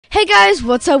Hey guys,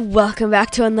 what's up? Welcome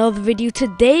back to another video.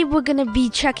 Today we're gonna be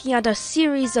checking out a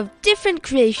series of different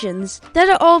creations that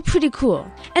are all pretty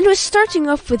cool. And we're starting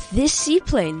off with this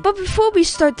seaplane. But before we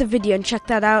start the video and check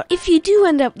that out, if you do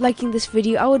end up liking this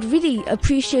video, I would really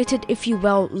appreciate it if you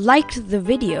liked the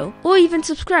video or even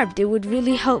subscribed. It would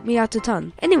really help me out a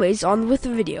ton. Anyways, on with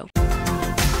the video.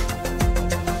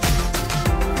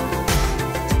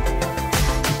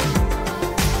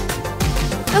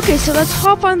 Okay, so let's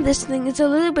hop on this thing. It's a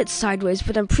little bit sideways,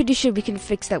 but I'm pretty sure we can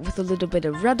fix that with a little bit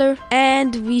of rudder.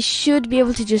 And we should be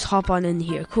able to just hop on in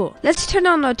here. Cool. Let's turn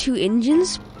on our two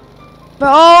engines.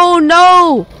 Oh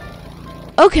no!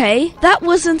 Okay, that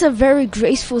wasn't a very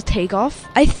graceful takeoff.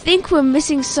 I think we're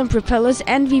missing some propellers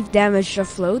and we've damaged our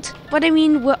float. But I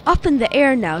mean, we're up in the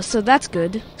air now, so that's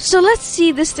good. So let's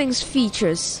see this thing's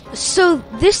features. So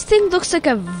this thing looks like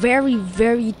a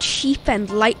very cheap and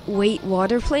lightweight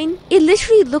waterplane. It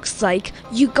literally looks like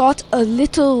you got a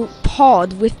little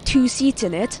pod with two seats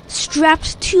in it,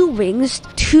 strapped two wings,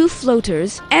 two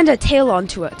floaters, and a tail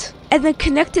onto it. And then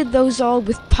connected those all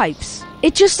with pipes.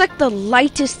 It's just like the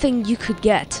lightest thing you could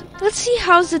get. Let's see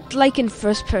how's it like in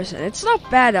first person. It's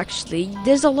not bad actually.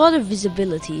 There's a lot of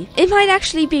visibility. It might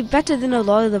actually be better than a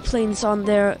lot of the planes on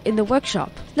there in the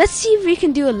workshop. Let's see if we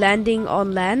can do a landing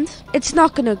on land. It's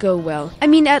not gonna go well. I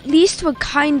mean, at least we're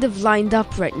kind of lined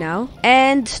up right now.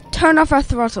 And turn off our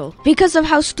throttle. Because of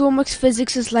how Stormworks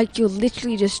physics is like, you'll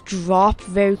literally just drop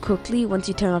very quickly once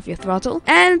you turn off your throttle.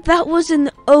 And that was an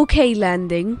okay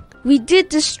landing. We did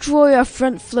destroy our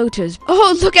front floaters.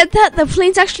 Oh, look at that! The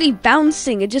plane's actually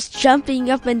bouncing and just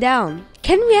jumping up and down.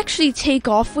 Can we actually take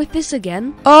off with this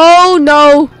again? Oh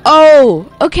no!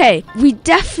 Oh! Okay, we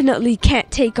definitely can't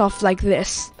take off like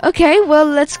this. Okay, well,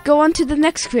 let's go on to the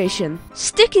next creation.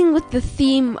 Sticking with the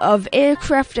theme of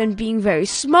aircraft and being very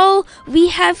small, we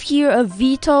have here a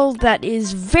VTOL that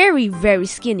is very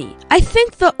skinny. I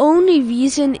think the only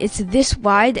reason it's this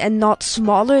wide and not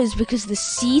smaller is because the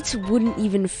seats wouldn't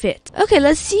even fit. Okay,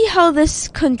 let's see how this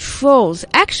controls.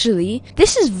 Actually,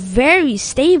 this is very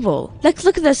stable. Like,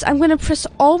 look at this. I'm gonna press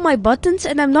all my buttons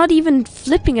and I'm not even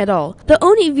flipping at all. The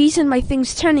only reason my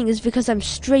thing's turning is because I'm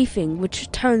strafing, which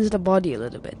turns the body a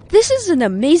little bit. This is an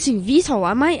amazing VTOL.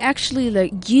 I might actually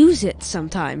use it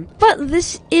sometime. But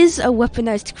this is a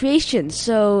weaponized creation,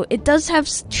 so it does have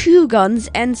two guns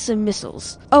and some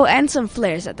missiles. Oh, and some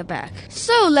flares at the back.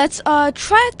 So let's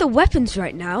try out the weapons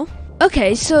right now.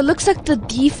 Okay, so it looks like the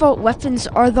default weapons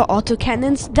are the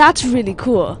autocannons. That's really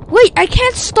cool. Wait, I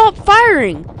can't stop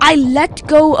firing. I let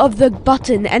go of the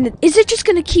button and is it just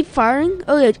gonna keep firing?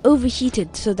 Oh, it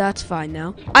overheated, so that's fine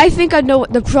now. I think I know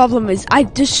what the problem is. I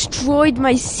destroyed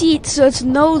my seat, so it's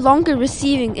no longer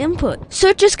receiving input. So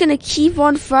it's just gonna keep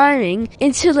on firing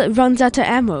until it runs out of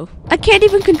ammo. I can't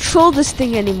even control this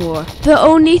thing anymore. The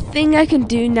only thing I can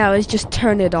do now is just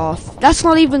turn it off. That's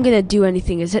not even gonna do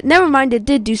anything, is it? Never mind, it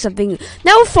did do something.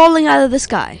 Now we're falling out of the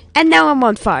sky. And now I'm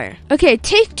on fire. Okay,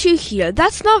 take two here.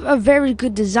 That's not a very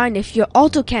good design if your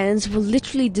autocannons will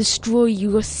literally destroy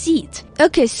your seat.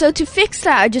 Okay, so to fix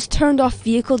that, I just turned off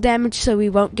vehicle damage so we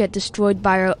won't get destroyed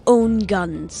by our own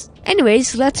guns.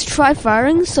 Anyways, let's try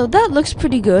firing. So that looks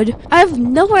pretty good. I have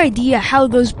no idea how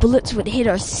those bullets would hit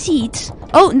our seat.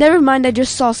 Oh, never mind, I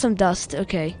just saw some dust.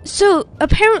 Okay. So,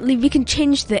 apparently we can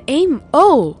change the aim.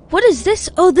 Oh, what is this?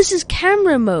 Oh, this is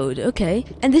camera mode. Okay.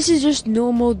 And this is just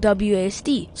normal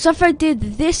WASD. So if I did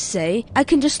this, say, I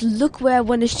can just look where I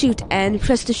want to shoot and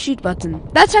press the shoot button.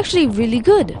 That's actually really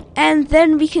good. And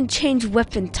then we can change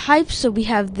weapon type. So we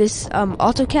have this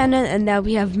autocannon and now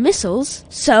we have missiles.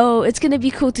 So it's gonna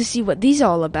be cool to see what these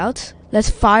are all about. Let's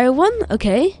fire one.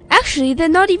 Okay. Actually, they're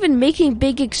not even making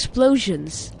big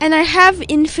explosions. And I have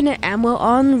infinite ammo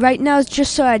on right now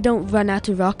just so I don't run out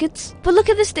of rockets. But look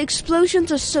at this. The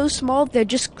explosions are so small. They're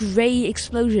just gray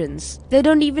explosions. They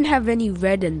don't even have any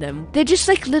red in them. They're just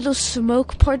like little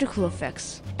smoke particle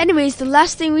effects. Anyways, the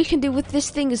last thing we can do with this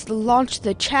thing is to launch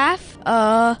the chaff.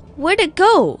 Where'd it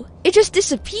go? It just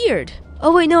disappeared.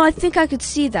 Oh wait, no, I think I could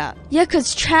see that. Yeah,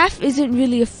 because chaff isn't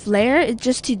really a flare. It's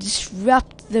just to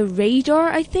disrupt the radar,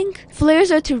 I think.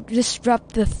 Flares are to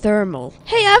disrupt the thermal.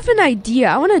 Hey, I have an idea.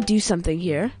 I want to do something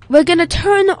here. We're gonna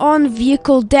turn on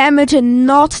vehicle damage and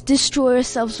not destroy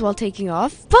ourselves while taking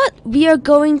off. But we are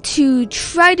going to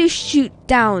try to shoot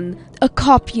down a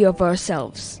copy of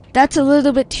ourselves. That's a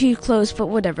little bit too close, but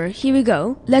whatever. Here we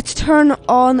go. Let's turn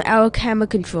on our camera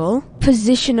control.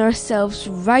 Position ourselves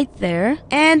right there.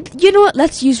 And you know what?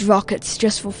 Let's use rockets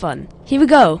just for fun. Here we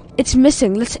go. It's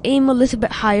missing. Let's aim a little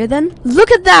bit higher then.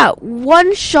 Look at that.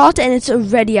 One shot and it's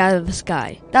already out of the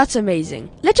sky. That's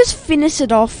amazing. Let's just finish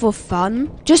it off for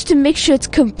fun, just to make sure it's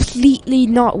completely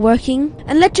not working.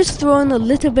 And let's just throw in a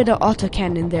little bit of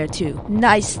autocannon there too.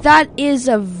 Nice. That is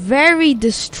a very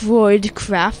destroyed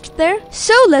craft there.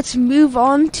 So let's move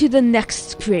on to the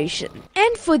next creation.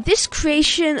 And for this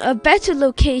creation, a better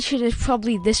location is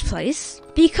probably this place,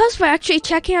 because we're actually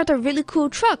checking out a really cool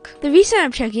truck. The reason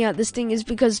I'm checking out this thing is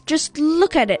because just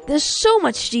look at it. There's so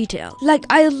much detail. Like,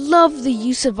 I love the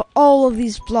use of all of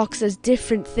these blocks as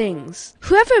different things.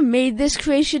 Whoever made this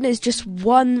creation is just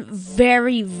one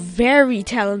very, very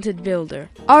talented builder.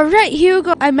 Alright, here we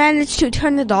go. I managed to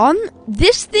turn it on.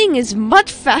 This thing is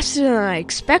much faster than I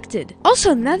expected.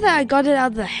 Also, now that I got it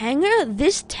out of the hangar,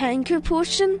 this tanker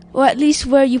portion, or at least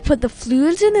where you put the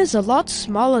fluids in, is a lot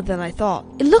smaller than I thought.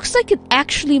 It looks like it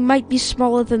actually might be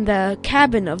smaller than the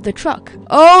cabin of the truck.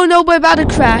 Oh no, we're about to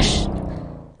crash.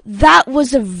 That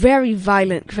was a very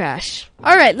violent crash.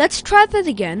 Alright, let's try that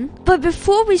again. But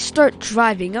before we start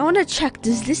driving, I want to check,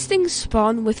 does this thing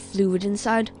spawn with fluid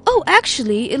inside? Oh,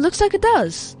 actually, it looks like it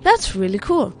does. That's really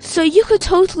cool. So you could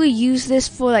totally use this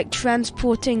for like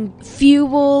transporting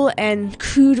fuel and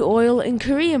crude oil in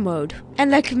career mode. And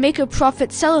like make a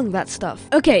profit selling that stuff.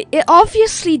 Okay, it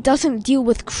obviously doesn't deal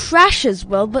with crashes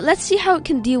well, but let's see how it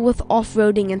can deal with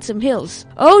off-roading and some hills.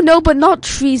 Oh no, but not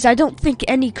trees. I don't think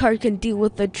any car can deal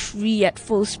with a tree at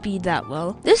full speed that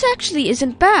well. This actually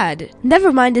isn't bad.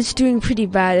 Never mind, it's doing pretty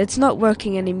bad. It's not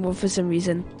working anymore for some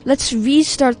reason. Let's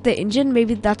restart the engine.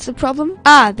 Maybe that's the problem.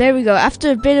 Ah, there we go.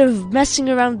 After a bit of messing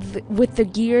around with the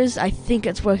gears, I think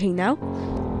it's working now.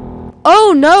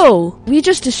 Oh no! We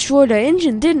just destroyed our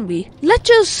engine, didn't we? Let's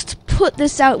just put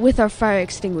this out with our fire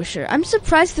extinguisher. I'm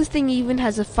surprised this thing even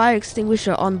has a fire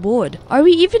extinguisher on board. Are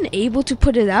we even able to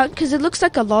put it out? Because it looks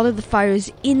like a lot of the fire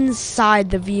is inside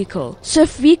the vehicle. So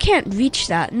if we can't reach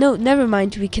that, no, never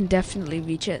mind, we can definitely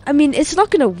reach it. I mean, it's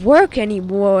not going to work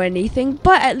anymore or anything,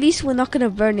 but at least we're not going to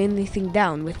burn anything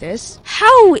down with this.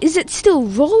 How is it still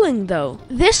rolling though?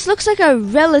 This looks like a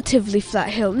relatively flat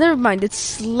hill. Never mind, it's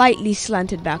slightly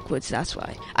slanted backwards, that's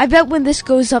why. I bet when this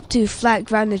goes up to flat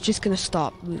ground, it's just going to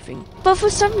stop moving. But for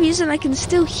some reason, I can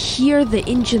still hear the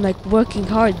engine like working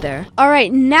hard there.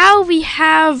 Alright, now we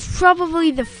have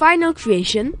probably the final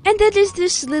creation, and that is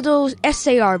this little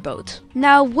SAR boat.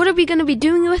 Now, what are we going to be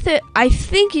doing with it? I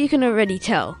think you can already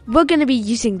tell. We're going to be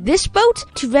using this boat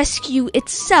to rescue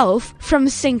itself from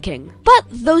sinking. But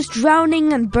those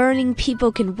drowning and burning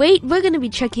people can wait. We're going to be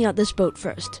checking out this boat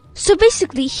first. So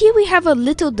basically, here we have a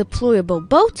little deployable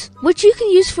boat, which you can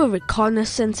use for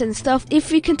reconnaissance and stuff.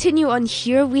 If we continue on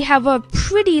here, we have a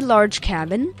pretty large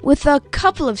cabin with a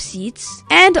couple of seats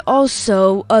and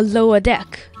also a lower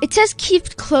deck. It says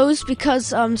keep closed because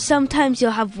sometimes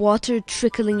you'll have water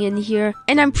trickling in here,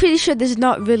 and I'm pretty sure there's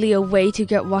not really a way to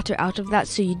get water out of that,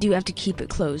 so you do have to keep it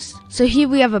closed. So here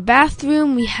we have a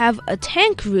bathroom, we have a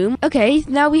tank room. Okay,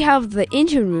 now we have the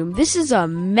engine room. This is a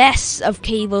mess of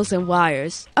cables and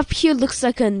wires. Up here looks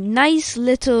like a nice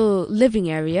little living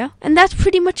area, and that's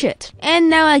pretty much it. And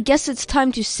now I guess it's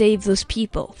time to save those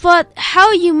people. But how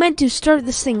are you meant to start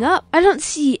this thing up? I don't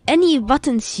see any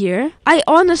buttons here. I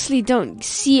honestly don't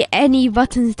see any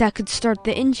buttons that could start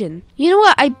the engine. You know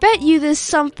what? I bet you there's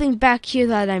something back here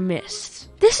that I missed.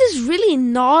 This is really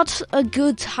not a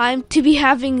good time to be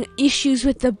having issues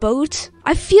with the boat.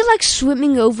 I feel like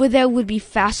swimming over there would be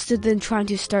faster than trying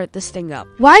to start this thing up.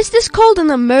 Why is this called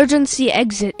an emergency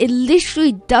exit? It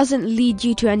literally doesn't lead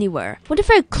you to anywhere. What if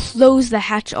I close the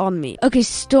hatch on me? Okay,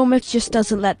 Stormworks just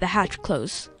doesn't let the hatch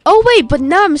close. Oh wait, but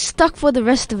now I'm stuck for the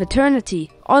rest of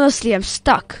eternity. Honestly, I'm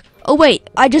stuck. Oh wait,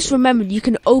 I just remembered you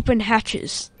can open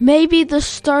hatches. Maybe the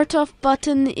start off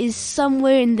button is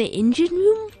somewhere in the engine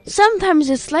room?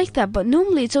 Sometimes it's like that, but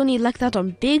normally it's only like that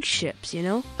on big ships, you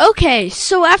know? Okay,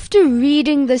 so after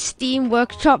reading the Steam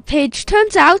Workshop page,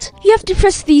 turns out you have to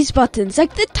press these buttons,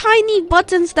 like the tiny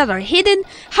buttons that are hidden.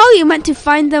 How are you meant to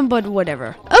find them, but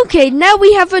whatever. Okay, now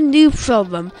we have a new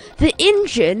problem. The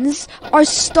engines are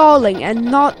stalling and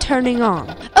not turning on.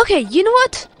 Okay, you know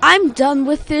what? I'm done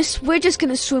with this. We're just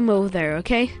gonna swim over there,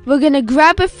 okay? We're gonna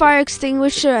grab a fire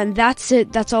extinguisher and that's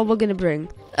it. That's all we're gonna bring.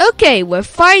 Okay, we're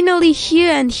finally here,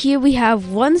 and here we have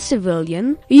one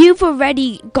civilian. You've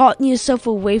already gotten yourself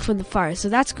away from the fire, so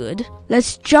that's good.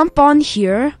 Let's jump on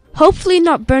here. Hopefully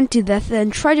not burn to death,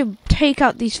 and try to take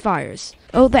out these fires.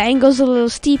 Oh, the angle's a little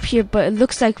steep here, but it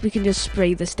looks like we can just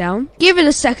spray this down. Give it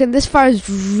a second. This fire is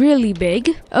really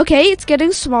big. Okay, it's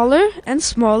getting smaller and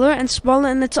smaller and smaller,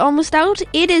 and it's almost out.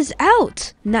 It is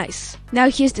out. Nice. Now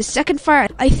here's the second fire.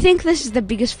 I think this is the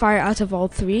biggest fire out of all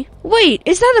three. Wait,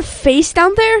 is that a face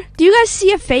down there? Do you guys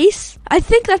see a face? I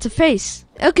think that's a face.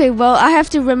 Okay, well, I have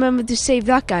to remember to save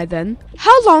that guy then.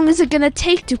 How long is it gonna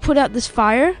take to put out this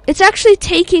fire? It's actually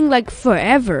taking like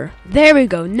forever. There we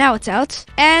go, now it's out.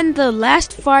 And the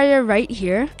last fire right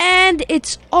here. And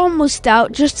it's almost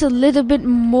out, just a little bit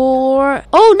more.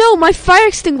 Oh no, my fire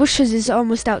extinguishers is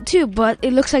almost out too, but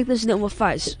it looks like there's no more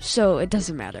fires, so it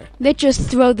doesn't matter. Let's just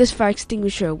throw this fire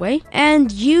extinguisher away.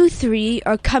 And you three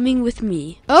are coming with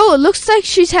me. Oh, it looks like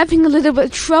she's having a little bit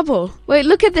of trouble. Wait,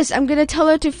 look at this. I'm gonna tell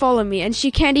her to follow me, and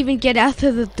she can't even get out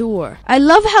of the door. I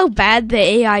love how bad the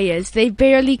AI is. They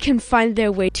barely can find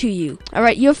their way to you.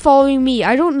 Alright, you're following me.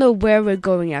 I don't know where we're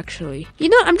going actually. You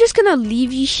know, I'm just gonna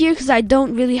leave you here because I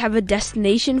don't really have a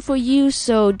destination for you,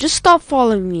 so just stop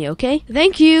following me, okay?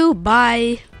 Thank you.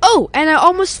 Bye. Oh, and I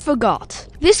almost forgot.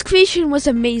 This creation was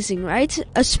amazing, right?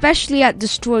 Especially at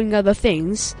destroying other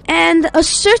things. And a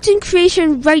certain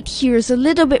creation right here is a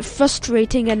little bit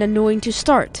frustrating and annoying to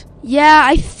start. Yeah,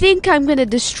 I think I'm gonna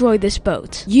destroy this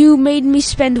boat. You made me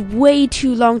spend way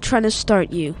too long trying to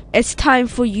start you. It's time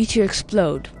for you to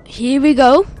explode. Here we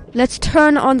go. Let's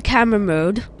turn on camera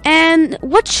mode. And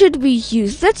what should we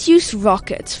use? Let's use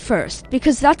rockets first,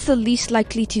 because that's the least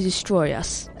likely to destroy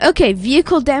us. Okay,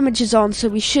 vehicle damage is on, so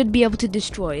we should be able to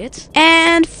destroy it.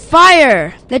 And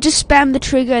fire! Let's just spam the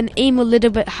trigger and aim a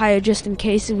little bit higher just in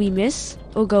case we miss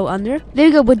or go under. There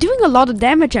we go. We're doing a lot of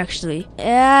damage actually.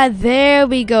 Yeah, there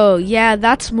we go. Yeah,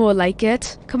 that's more like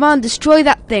it. Come on, destroy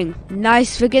that thing.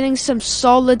 Nice. We're getting some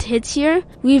solid hits here.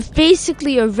 We've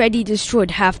basically already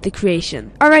destroyed half the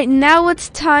creation. Alright, now it's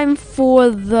time for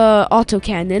the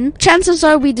autocannon. Chances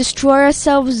are we destroy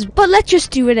ourselves, but let's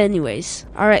just do it anyways.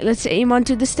 Alright, let's aim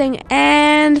onto this thing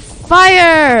and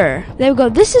fire! There we go.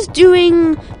 This is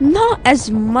doing not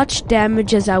as much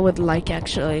damage as I would like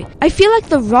actually. I feel like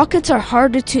the rockets are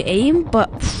harder to aim,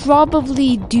 but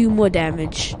probably do more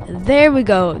damage. There we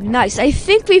go. Nice. I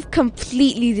think we've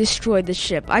completely destroyed the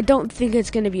ship. I don't think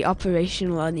it's going to be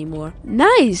operational anymore.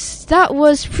 Nice. That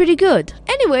was pretty good.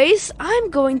 Anyways, I'm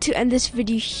going to end this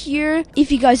video here.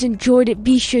 If you guys enjoyed it,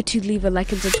 be sure to leave a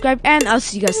like and subscribe, and I'll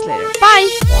see you guys later.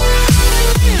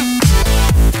 Bye!